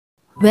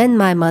When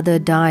my mother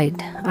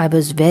died, I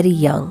was very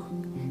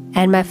young,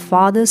 and my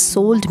father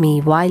sold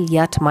me while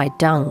yet my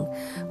tongue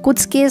could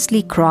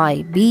scarcely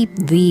cry, weep,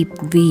 weep,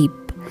 weep.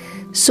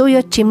 So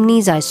your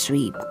chimneys I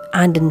sweep,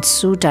 and in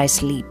soot I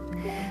sleep.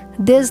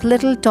 There's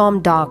little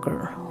Tom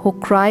Darker, who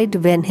cried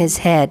when his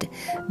head,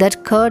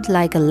 that curled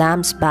like a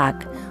lamb's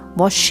back,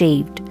 was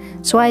shaved.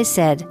 So I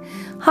said,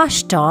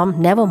 "Hush, Tom,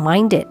 never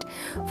mind it,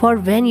 for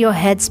when your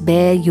head's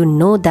bare, you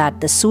know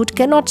that the soot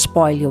cannot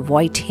spoil your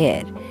white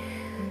hair."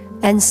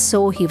 And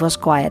so he was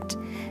quiet,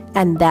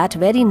 and that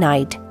very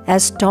night,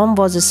 as Tom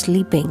was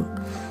sleeping,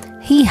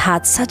 he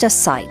had such a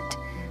sight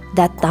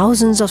that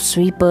thousands of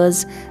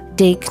sweepers,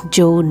 Dick,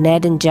 Joe,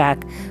 Ned and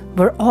Jack,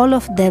 were all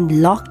of them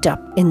locked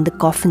up in the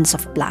coffins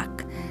of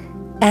black.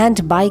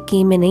 And by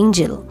came an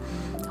angel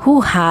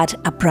who had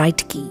a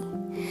bright key,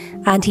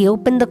 and he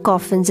opened the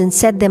coffins and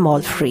set them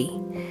all free.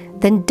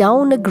 Then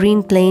down a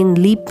green plain,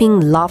 leaping,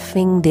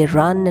 laughing, they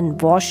run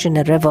and wash in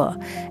a river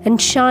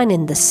and shine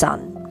in the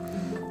sun.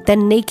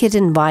 Then naked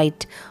and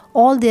white,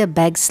 all their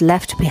bags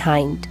left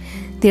behind,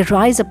 they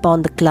rise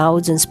upon the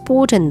clouds and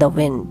sport in the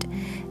wind.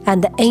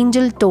 And the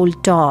angel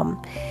told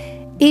Tom,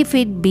 if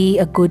he'd be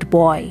a good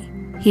boy,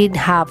 he'd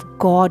have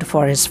God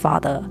for his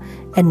father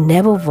and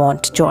never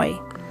want joy.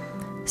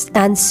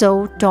 And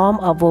so Tom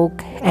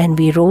awoke, and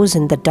we rose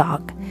in the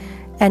dark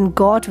and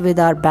got with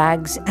our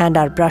bags and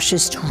our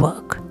brushes to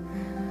work.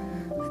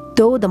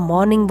 Though the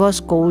morning was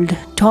cold,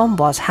 Tom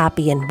was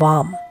happy and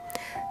warm.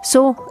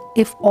 So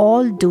if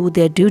all do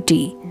their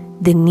duty,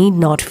 they need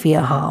not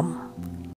fear harm.